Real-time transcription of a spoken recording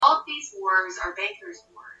these wars are bankers'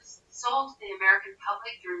 wars, sold to the American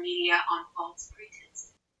public through media on false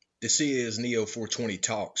pretenses. This is Neo 420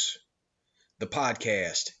 Talks, the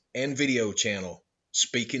podcast and video channel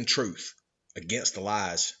speaking truth against the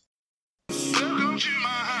lies. Welcome to my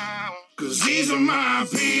house, 'cause these are my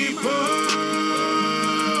people,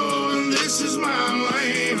 and this is my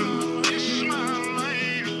land. This is my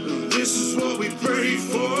land. This is what we pray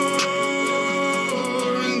for,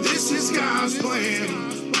 and this is God's plan.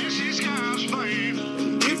 This is God's plan.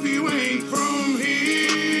 And if you ain't from here,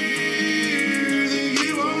 then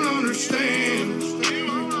you won't understand. You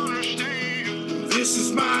won't understand. This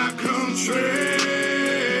is my country.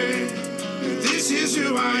 This is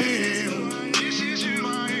who I am. This is who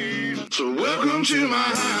I am. So welcome to my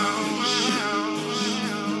house.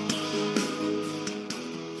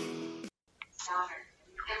 Daughter.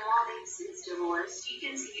 And while they've since divorced, you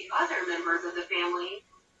can see other members of the family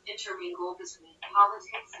intermingle between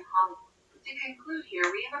politics and Hollywood. To conclude here,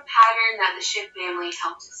 we have a pattern that the Schiff family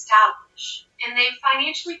helped establish, and they've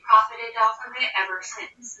financially profited off of it ever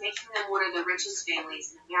since, making them one of the richest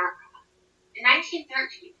families in America. In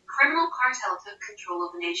 1913, a criminal cartel took control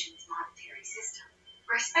of the nation's monetary system.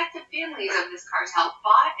 Respective families of this cartel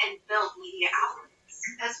bought and built media outlets,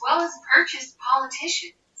 as well as purchased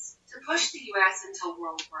politicians to push the U.S. into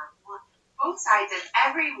World War I. Both sides of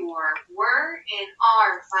every war were and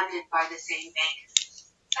are funded by the same bankers.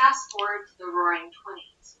 Fast forward to the Roaring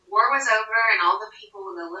 '20s. War was over and all the people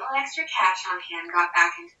with a little extra cash on hand got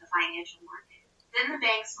back into the financial market. Then the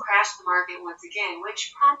banks crashed the market once again,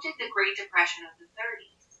 which prompted the Great Depression of the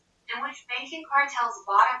 30s, in which banking cartels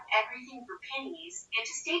bought up everything for pennies, and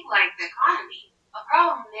to stabilize the economy, a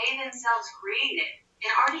problem they themselves created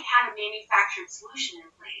and already had a manufactured solution in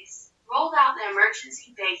place, rolled out the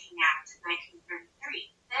Emergency Banking Act in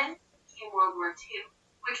 1933. Then came World War II,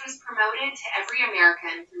 which was promoted to every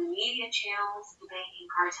American through media channels the banking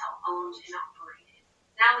cartel owned and operated.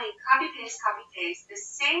 Now we copy-paste the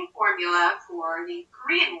same formula for the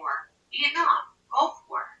Korean War, Vietnam, Gulf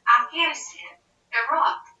War, Afghanistan,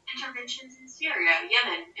 Iraq, interventions in Syria,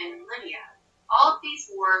 Yemen, and Libya. All of these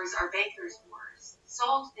wars are bankers' wars,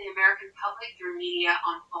 sold to the American public through media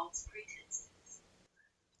on false pretenses.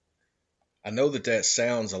 I know that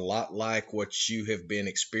sounds a lot like what you have been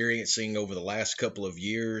experiencing over the last couple of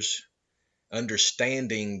years,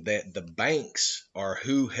 understanding that the banks are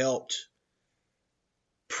who helped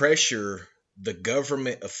pressure the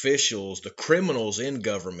government officials, the criminals in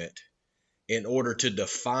government, in order to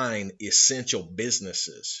define essential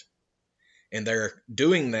businesses. And they're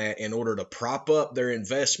doing that in order to prop up their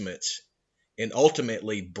investments and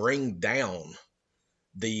ultimately bring down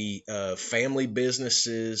the family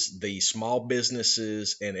businesses, the small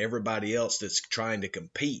businesses, and everybody else that's trying to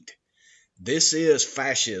compete. This is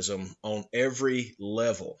fascism on every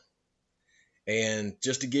level. And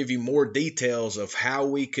just to give you more details of how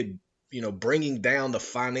we could, bringing down the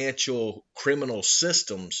financial criminal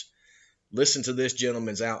systems, listen to this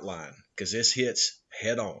gentleman's outline, because this hits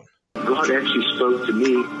head on. God actually spoke to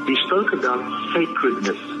me. He spoke about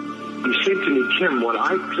sacredness. He said to me, Tim, what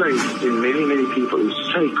I place in many, many people is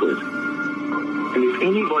sacred. And if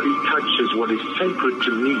anybody touches what is sacred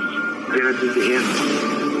to me, then it is the end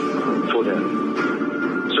for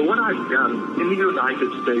them. So what I've done in the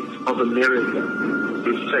United States of America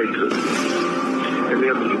is sacred. And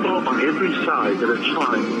there are people on every side that are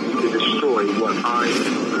trying to destroy what I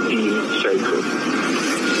deem sacred.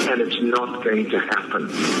 And it's not going to happen.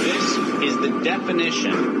 This is the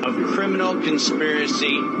definition of criminal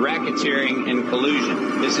conspiracy, racketeering, and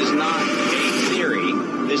collusion. This is not a theory.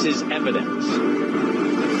 This is evidence.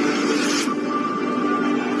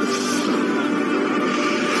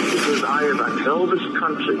 Because I have upheld this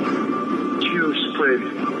country to spread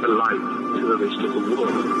the light to the rest of the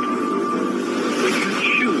world. When you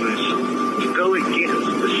choose to go against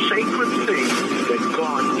the sacred things that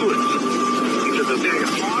God puts into the very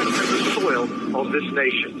heart and the soil of this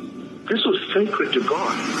nation. This was sacred to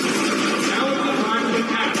God.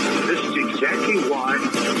 This is exactly why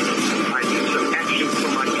I need some action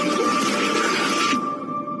from my people.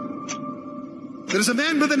 There is a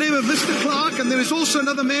man by the name of Mr. Clark, and there is also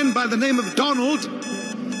another man by the name of Donald.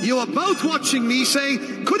 You are both watching me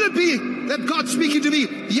saying, could it be that God's speaking to me?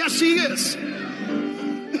 Yes, he is.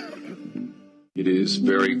 It is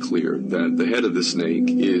very clear that the head of the snake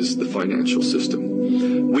is the financial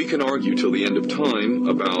system. We can argue till the end of time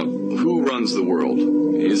about who runs the world.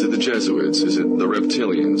 Is it the Jesuits? Is it the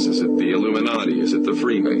reptilians? Is it the Illuminati? Is it the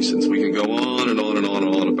Freemasons? We can go on and on and on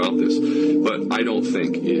and on about about this. But I don't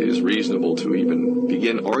think it is reasonable to even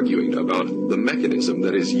begin arguing about the mechanism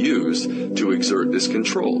that is used to exert this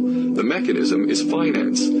control. The mechanism is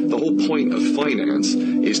finance. The whole point of finance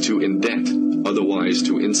is to indebt, otherwise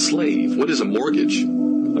to enslave. What is a mortgage?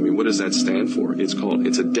 I mean, what does that stand for? It's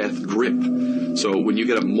a death grip. So when you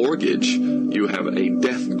get a mortgage, you have a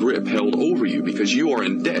death grip held over you because you are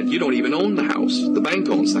in debt. You don't even own the house. The bank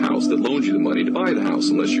owns the house that loans you the money to buy the house,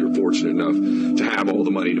 unless you're fortunate enough to have all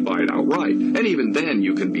the money to buy it outright. And even then,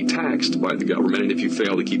 you can be taxed by the government. And if you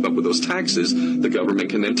fail to keep up with those taxes, the government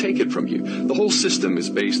can then take it from you. The whole system is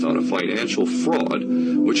based on a financial fraud,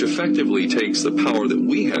 which effectively takes the power that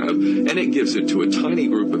we have and it gives it to a tiny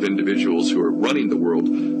group of individuals who are running the world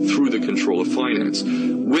through the control of finance.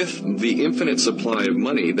 With the infinite supply of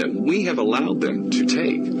money that we have allowed them to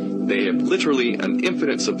take, they have literally an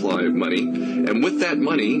infinite supply of money, and with that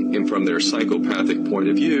money, and from their psychopathic point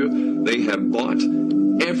of view, they have bought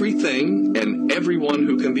everything and everyone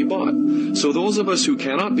who can be bought. So those of us who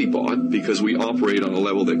cannot be bought, because we operate on a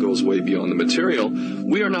level that goes way beyond the material,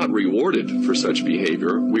 we are not rewarded for such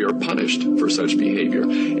behavior. We are punished for such behavior.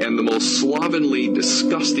 And the most slovenly,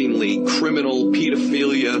 disgustingly criminal,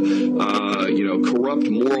 pedophilia, corrupt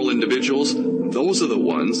moral individuals, those are the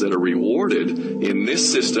ones that are rewarded in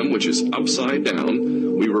this system, which is upside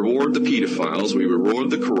down. We reward the pedophiles, we reward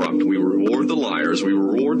the corrupt, we reward the liars, we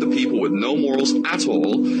reward the people with no morals at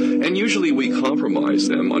all, and usually we compromise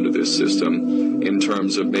them under this system in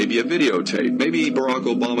terms of maybe a videotape. Maybe Barack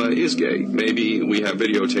Obama is gay. Maybe we have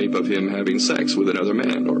videotape of him having sex with another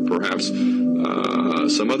man, or perhaps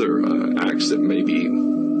some other acts that may be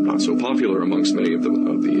not so popular amongst many of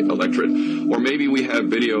the electorate. Or maybe we have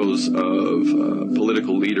videos of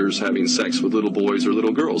political leaders having sex with little boys or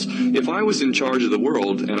little girls. If I was in charge of the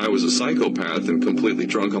world and I was a psychopath and completely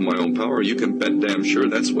drunk on my own power, you can bet damn sure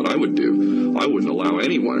that's what I would do. I wouldn't allow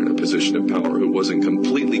anyone in a position of power who wasn't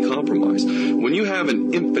completely compromised. When you have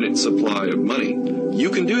an infinite supply of money, you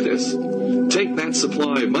can do this. Take that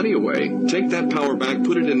supply of money away, take that power back,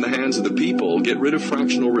 put it in the hands of the people, get rid of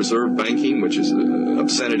fractional reserve banking, which is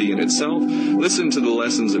obscenity in itself. Listen to the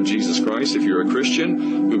lessons of Jesus Christ. If you're a Christian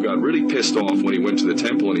who got really pissed off when he went to the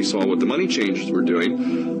temple and he saw what the money changers were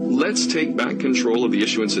doing, let's take back control of the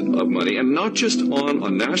issuance of money, and not just on a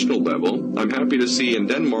national level. I'm happy to see in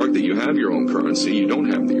Denmark that you have your own currency, you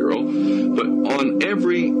don't have the euro, but on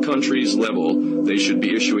every country's level, they should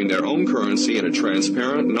be issuing their own currency in a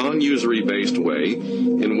transparent, non-usury based way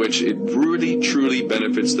in which it really, truly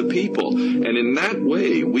benefits the people. And in that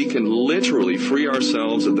way, we can literally free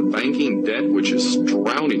ourselves of the banking debt which is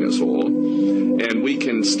drowning us all, and we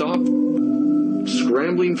can stop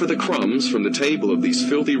scrambling for the crumbs from the table of these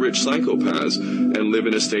filthy rich psychopaths and live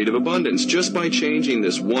in a state of abundance just by changing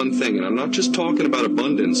this one thing. And I'm not just talking about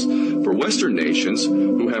abundance for Western nations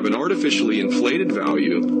who have an artificially inflated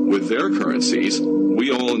value with their currencies. We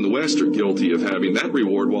all in the West are guilty of having that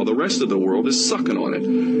reward while the rest of the world is sucking on it.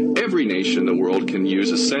 Every nation in the world can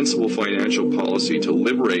use a sensible financial policy to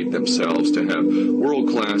liberate themselves, to have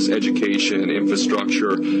world-class education,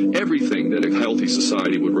 infrastructure, everything that a healthy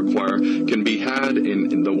society would require can be had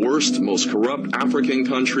in the worst, most corrupt African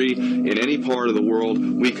country in any part of the world.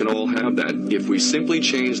 We can all have that if we simply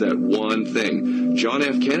change that one thing. John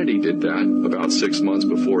F. Kennedy did that about 6 months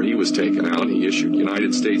before he was taken out. He issued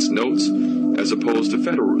United States notes as opposed to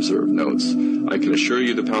Federal Reserve notes. I can assure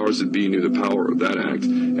you the powers that be knew the power of that act,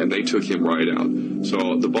 and they took him right out.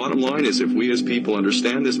 So the bottom line is, if we as people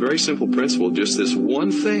understand this very simple principle, just this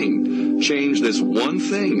one thing, change this one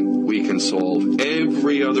thing, we can solve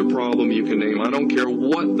every other problem you can name. I don't care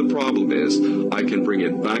what the problem is. I can bring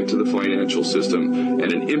it back to the financial system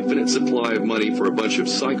and an infinite supply of money for a bunch of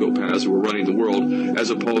psychopaths who are running the world,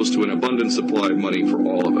 as opposed to an abundant supply of money for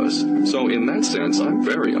all of us. So in that sense, I'm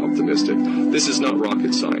very optimistic. This is not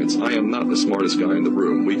rocket science. I am not the smartest guy in the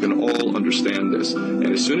room. We can all understand this. And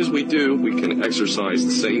as soon as we do, we can exercise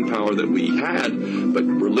the same power that we had, but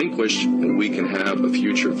relinquish, and we can have a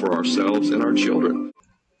future for ourselves and our children.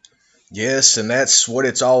 Yes, and that's what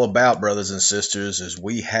it's all about, brothers and sisters, is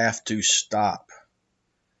we have to stop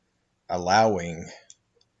allowing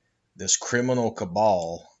this criminal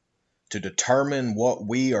cabal to determine what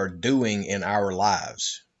we are doing in our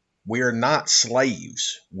lives. We are not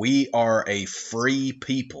slaves. We are a free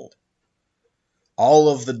people. All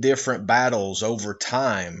of the different battles over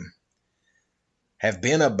time have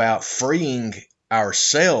been about freeing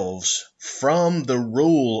ourselves from the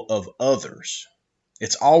rule of others.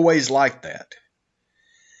 It's always like that.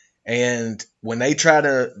 And when they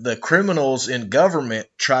the criminals in government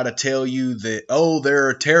try to tell you that, oh, there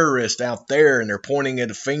are terrorists out there and they're pointing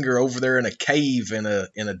at a finger over there in a cave in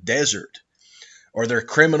a desert, or there are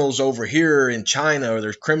criminals over here in China, or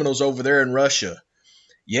there's criminals over there in Russia.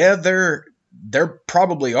 Yeah, there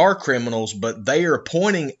probably are criminals, but they are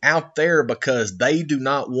pointing out there because they do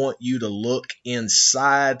not want you to look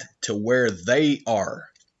inside to where they are.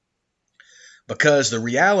 Because the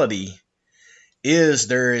reality is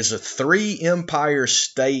there is a 3-empire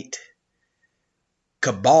state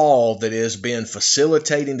cabal that has been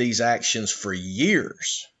facilitating these actions for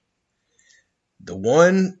years. The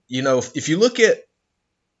one, if you look at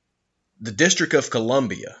the District of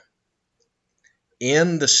Columbia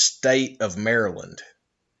in the state of Maryland,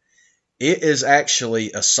 it is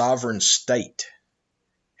actually a sovereign state.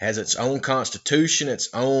 Has its own constitution, its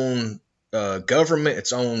own government,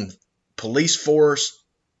 its own police force,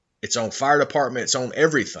 its own fire department, its own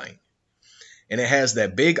everything. And it has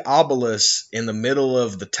that big obelisk in the middle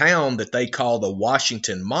of the town that they call the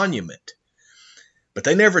Washington Monument. But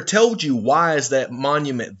they never told you, why is that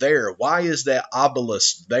monument there? Why is that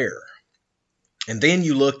obelisk there? And then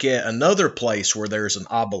you look at another place where there's an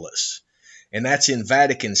obelisk, and that's in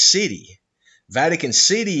Vatican City. Vatican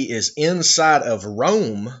City is inside of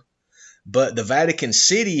Rome, but the Vatican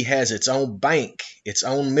City has its own bank, its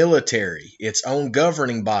own military, its own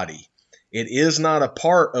governing body. It is not a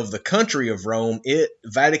part of the country of Rome.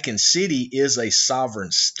 Vatican City is a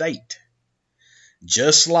sovereign state.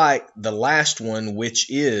 Just like the last one, which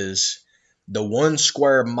is the 1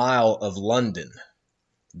 square mile of London.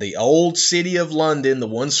 The old city of London, the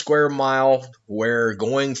 1 square mile, where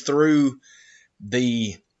going through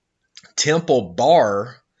the Temple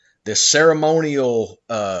Bar, the ceremonial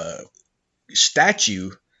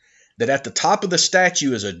statue, that at the top of the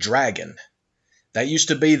statue is a dragon. That used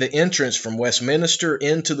to be the entrance from Westminster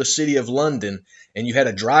into the city of London, and you had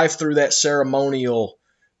to drive through that ceremonial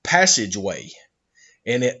passageway.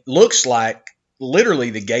 And it looks like literally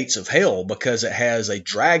the gates of hell, because it has a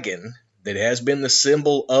dragon that has been the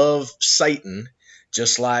symbol of Satan,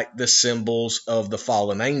 just like the symbols of the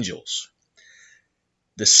fallen angels.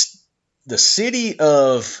 The city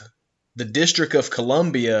of the District of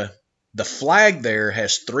Columbia, the flag there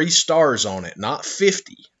has 3 stars on it, not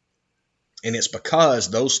 50. And it's because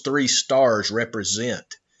those 3 stars represent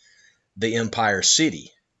the Empire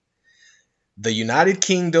City. The United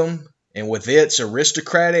Kingdom, and with its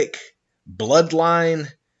aristocratic bloodline,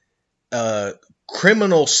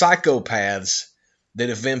 criminal psychopaths that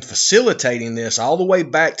have been facilitating this all the way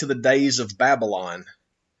back to the days of Babylon,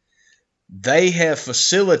 they have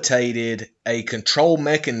facilitated a control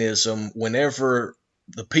mechanism whenever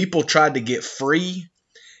the people tried to get free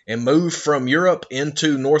and move from Europe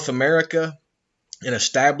into North America and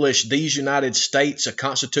establish these United States, a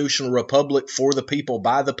constitutional republic for the people,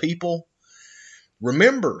 by the people.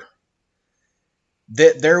 Remember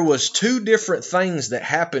that there was 2 different things that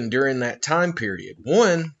happened during that time period.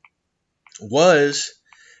 One was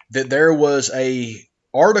that there was a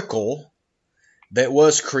article that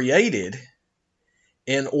was created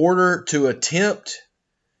in order to attempt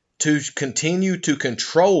to continue to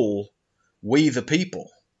control we the people.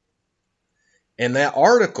 And that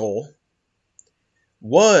article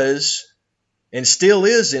was and still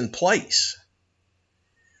is in place.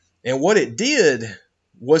 And what it did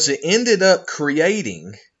was it ended up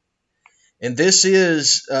creating, and this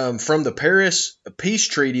is from the Paris Peace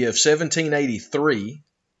Treaty of 1783,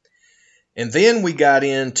 and then we got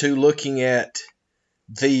into looking at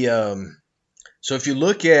so if you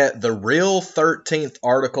look at the real 13th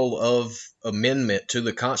article of amendment to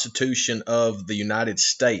the Constitution of the United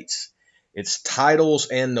States, it's titles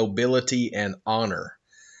and nobility and honor.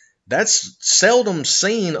 That's seldom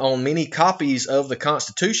seen on many copies of the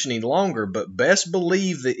Constitution any longer, but best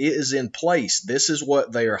believe that it is in place. This is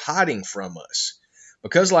what they are hiding from us.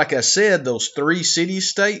 Because like I said, those 3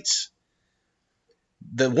 city-states,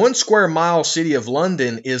 the 1 square mile city of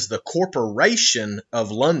London is the Corporation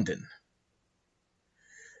of London.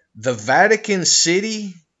 The Vatican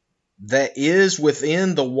City that is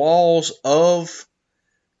within the walls of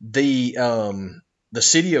the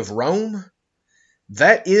city of Rome,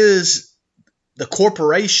 that is the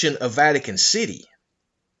Corporation of Vatican City.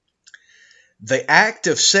 The Act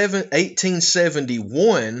of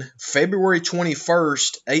 1871, February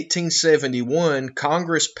 21st, 1871,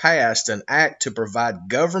 Congress passed an act to provide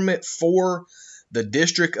government for the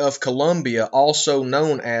District of Columbia, also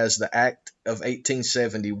known as the Act of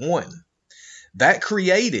 1871. That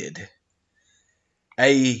created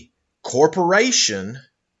a corporation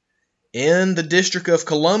in the District of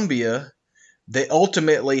Columbia that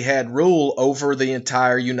ultimately had rule over the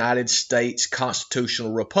entire United States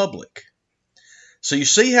constitutional republic. So you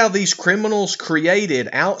see how these criminals created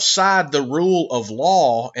outside the rule of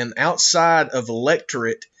law and outside of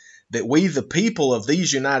electorate that we, the people of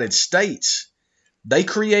these United States, they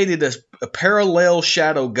created a parallel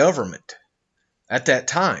shadow government at that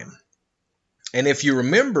time. And if you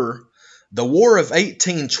remember, the War of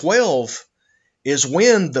 1812 is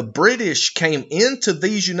when the British came into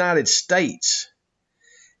these United States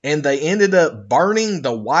and they ended up burning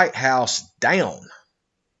the White House down.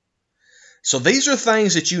 So these are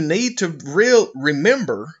things that you need to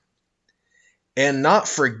remember and not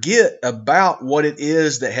forget about what it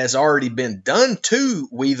is that has already been done to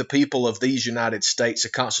we, the people of these United States, a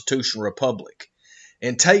constitutional republic.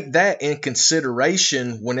 And take that in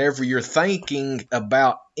consideration whenever you're thinking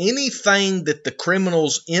about anything that the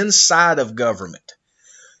criminals inside of government.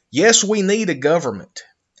 Yes, we need a government.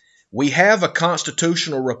 We have a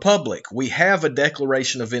constitutional republic. We have a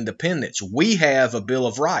Declaration of Independence. We have a Bill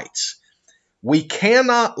of Rights. We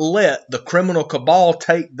cannot let the criminal cabal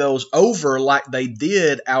take those over like they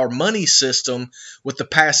did our money system with the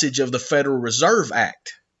passage of the Federal Reserve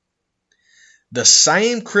Act. The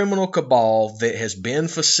same criminal cabal that has been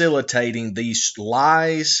facilitating these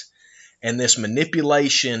lies and this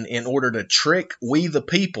manipulation in order to trick we the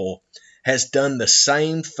people has done the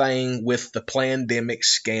same thing with the pandemic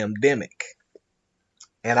scamdemic.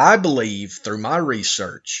 And I believe through my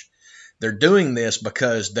research, they're doing this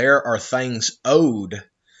because there are things owed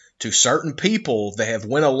to certain people that have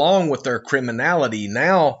went along with their criminality.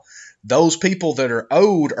 Now, those people that are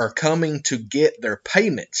owed are coming to get their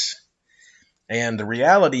payments. And the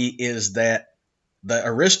reality is that the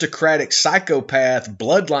aristocratic psychopath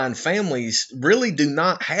bloodline families really do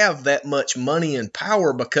not have that much money and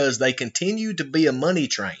power because they continue to be a money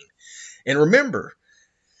train. And remember,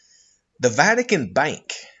 the Vatican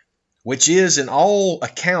Bank, which is in all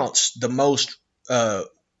accounts the most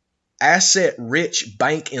asset-rich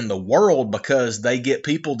bank in the world because they get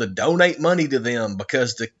people to donate money to them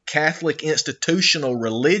because the Catholic institutional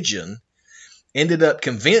religion ended up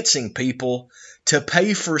convincing people to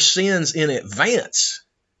pay for sins in advance,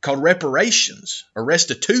 called reparations or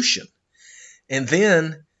restitution. And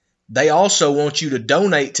then they also want you to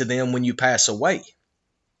donate to them when you pass away.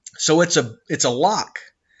 So it's a lock.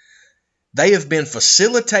 They have been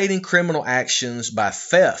facilitating criminal actions by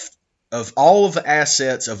theft of all of the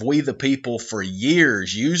assets of we the people for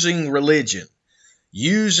years, using religion,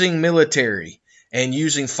 using military, and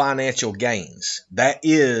using financial gains. That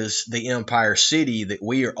is the Empire City that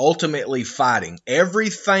we are ultimately fighting.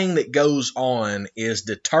 Everything that goes on is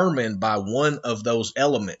determined by one of those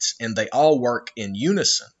elements, and they all work in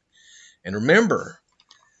unison. And remember,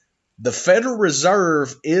 the Federal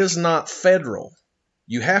Reserve is not federal.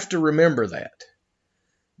 You have to remember that.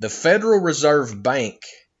 The Federal Reserve Bank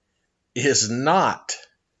is not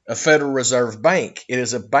a Federal Reserve Bank. It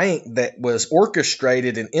is a bank that was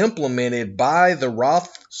orchestrated and implemented by the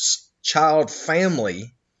Rothschild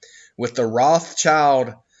family with the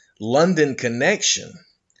Rothschild London connection.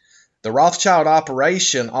 The Rothschild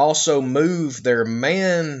operation also moved their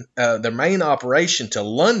main operation to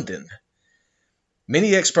London.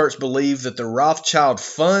 Many experts believe that the Rothschild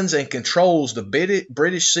funds and controls the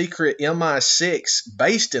British secret MI6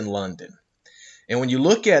 based in London. And when you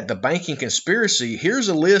look at the banking conspiracy, here's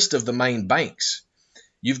a list of the main banks.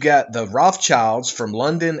 You've got the Rothschilds from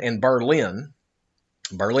London and Berlin,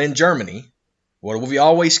 Germany. What we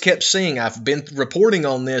always kept seeing, I've been reporting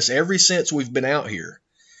on this ever since we've been out here,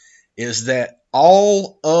 is that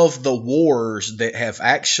all of the wars that have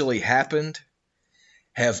actually happened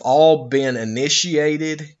have all been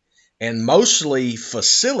initiated and mostly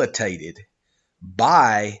facilitated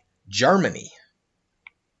by Germany.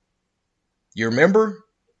 You remember?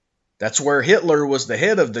 That's where Hitler was the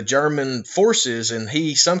head of the German forces, and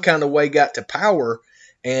he some kind of way got to power,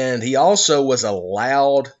 and he also was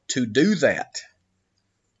allowed to do that.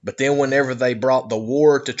 But then whenever they brought the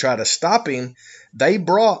war to try to stop him, they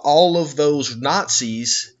brought all of those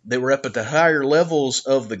Nazis that were up at the higher levels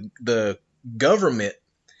of the government,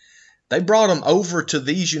 they brought them over to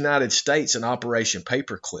these United States in Operation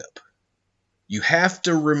Paperclip. You have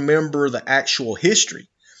to remember the actual history.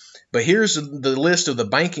 But here's the list of the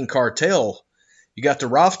banking cartel. You got the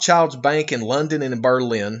Rothschilds Bank in London and in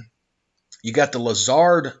Berlin. You got the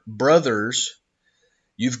Lazard brothers.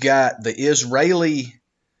 You've got the Israeli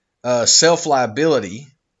self-liability.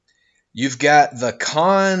 You've got the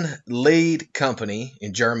Kahn Lead Company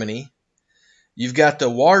in Germany. You've got the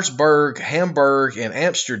Warburg, Hamburg, and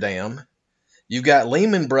Amsterdam. You've got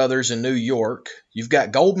Lehman Brothers in New York. You've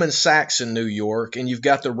got Goldman Sachs in New York. And you've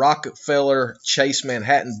got the Rockefeller Chase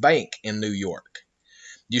Manhattan Bank in New York.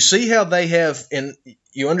 You see how they have, and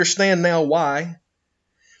you understand now why,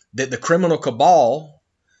 that the criminal cabal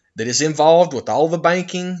that is involved with all the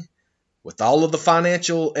banking, with all of the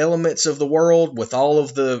financial elements of the world, with all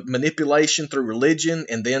of the manipulation through religion,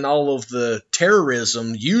 and then all of the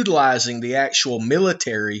terrorism utilizing the actual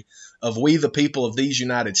military of we the people of these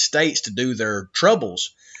United States to do their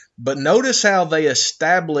troubles. But notice how they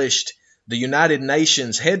established the United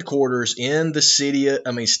Nations headquarters in the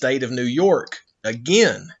state of New York.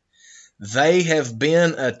 Again, they have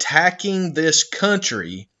been attacking this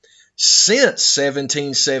country since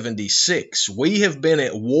 1776. We have been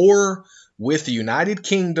at war with the United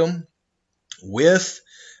Kingdom, with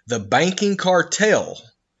the banking cartel,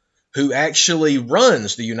 who actually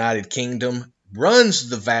runs the United Kingdom, runs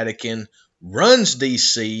the Vatican, runs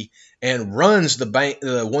DC, and runs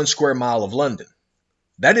the 1 square mile of London.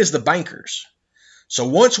 That is the bankers. So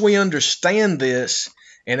once we understand this,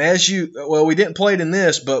 and we didn't play it in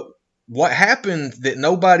this, but what happened that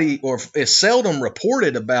nobody or is seldom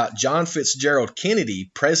reported about John Fitzgerald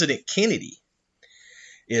Kennedy, President Kennedy,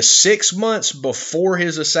 is 6 months before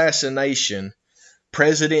his assassination,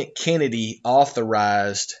 President Kennedy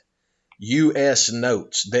authorized U.S.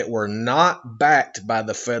 notes that were not backed by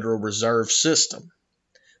the Federal Reserve System.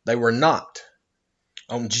 They were not.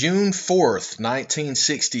 On June 4th,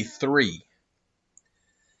 1963,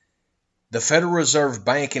 the Federal Reserve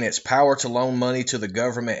Bank and its power to loan money to the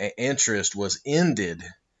government at interest was ended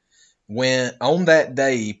when, on that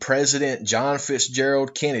day, President John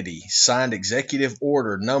Fitzgerald Kennedy signed Executive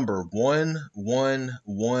Order number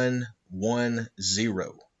 11110.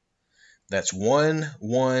 That's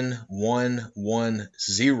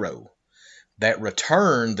 11110. That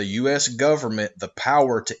returned the U.S. government the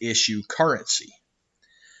power to issue currency.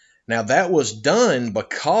 Now, that was done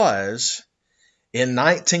because in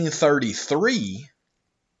 1933,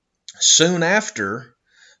 soon after,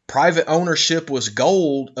 private ownership of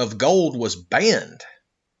gold was banned.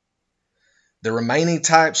 The remaining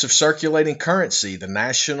types of circulating currency, the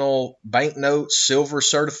national banknotes, silver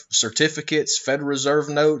certificates, Federal Reserve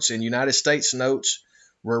notes, and United States notes,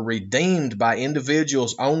 were redeemed by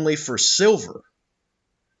individuals only for silver.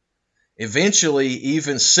 Eventually,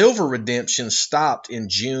 even silver redemption stopped in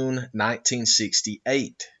June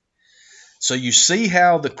 1968. So you see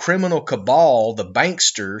how the criminal cabal, the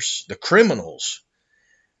banksters, the criminals,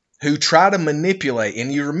 who try to manipulate,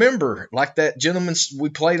 and you remember, like that gentleman we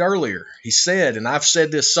played earlier, he said, and I've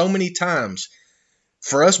said this so many times,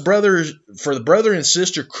 for us brothers, for the brother and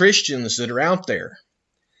sister Christians that are out there,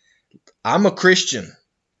 I'm a Christian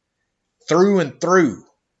through and through.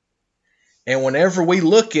 And whenever we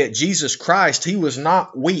look at Jesus Christ, he was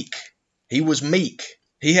not weak. He was meek.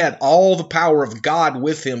 He had all the power of God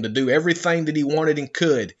with him to do everything that he wanted and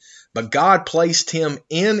could. But God placed him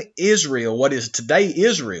in Israel. What is today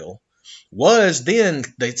Israel was then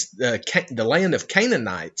the land of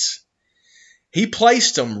Canaanites. He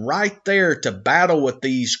placed him right there to battle with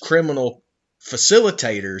these criminal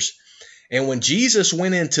facilitators. And when Jesus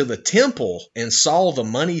went into the temple and saw the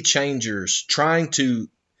money changers trying to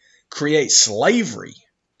create slavery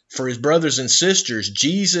for his brothers and sisters,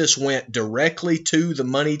 Jesus went directly to the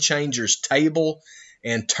money changers' table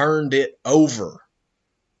and turned it over,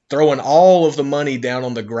 throwing all of the money down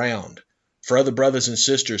on the ground for other brothers and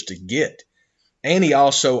sisters to get. And he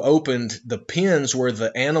also opened the pens where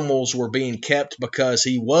the animals were being kept, because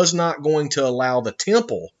he was not going to allow the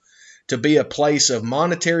temple to be a place of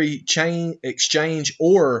monetary exchange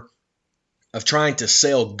or of trying to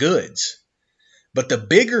sell goods. But the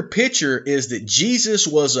bigger picture is that Jesus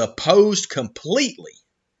was opposed completely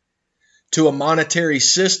to a monetary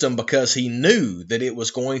system because he knew that it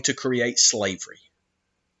was going to create slavery.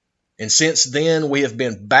 And since then, we have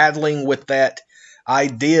been battling with that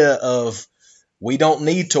idea of we don't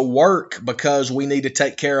need to work because we need to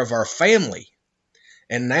take care of our family.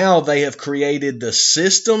 And now they have created the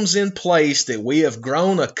systems in place that we have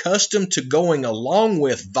grown accustomed to going along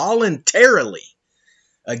with voluntarily.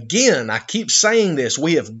 Again, I keep saying this,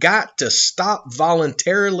 we have got to stop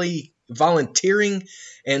volunteering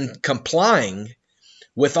and complying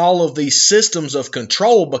with all of these systems of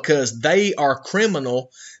control, because they are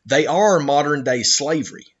criminal. They are modern day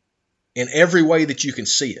slavery in every way that you can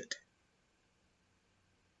see it.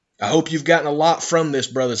 I hope you've gotten a lot from this,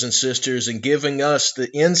 brothers and sisters, and giving us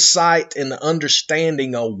the insight and the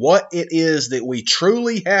understanding of what it is that we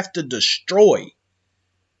truly have to destroy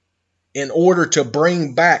in order to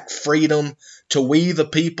bring back freedom to we the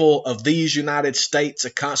people of these United States, a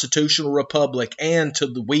constitutional republic, and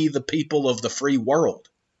to we the people of the free world.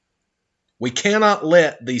 We cannot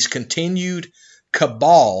let these continued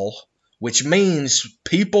cabal, which means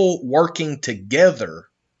people working together,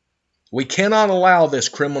 we cannot allow this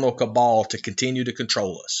criminal cabal to continue to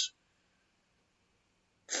control us.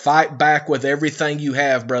 Fight back with everything you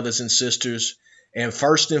have, brothers and sisters. And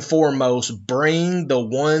first and foremost, bring the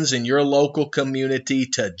ones in your local community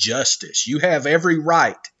to justice. You have every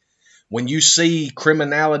right. When you see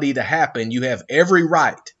criminality to happen, you have every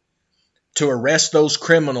right to arrest those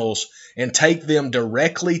criminals and take them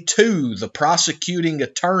directly to the prosecuting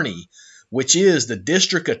attorney, which is the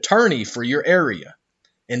district attorney for your area,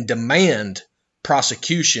 and demand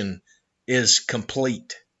prosecution is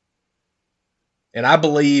complete. And I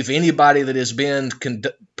believe anybody that has been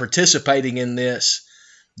participating in this,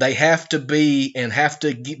 they have to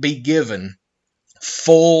be given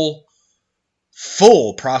full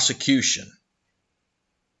prosecution,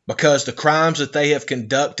 because the crimes that they have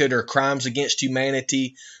conducted are crimes against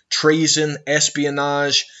humanity, treason,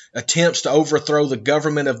 espionage, attempts to overthrow the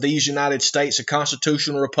government of these United States, a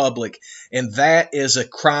constitutional republic, and that is a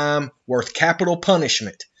crime worth capital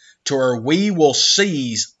punishment, to where we will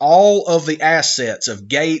seize all of the assets of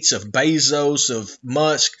Gates, of Bezos, of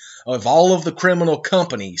Musk, of all of the criminal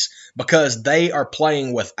companies, because they are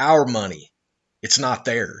playing with our money. It's not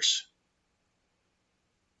theirs.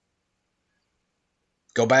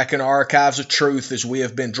 Go back in the archives of truth, as we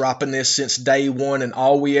have been dropping this since day one, and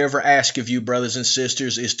all we ever ask of you, brothers and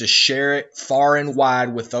sisters, is to share it far and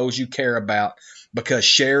wide with those you care about, because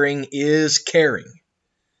sharing is caring,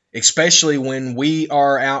 especially when we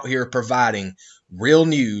are out here providing real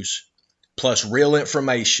news plus real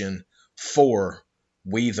information for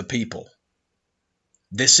we the people.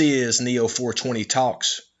 This is Neo 420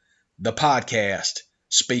 Talks, the podcast,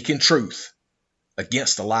 speaking truth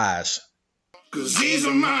against the lies. 'Cause these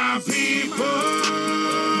are my people,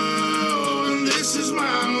 and this is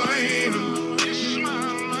my land.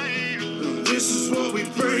 This is what we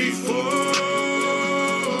pray for,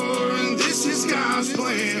 and this is God's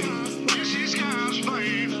plan.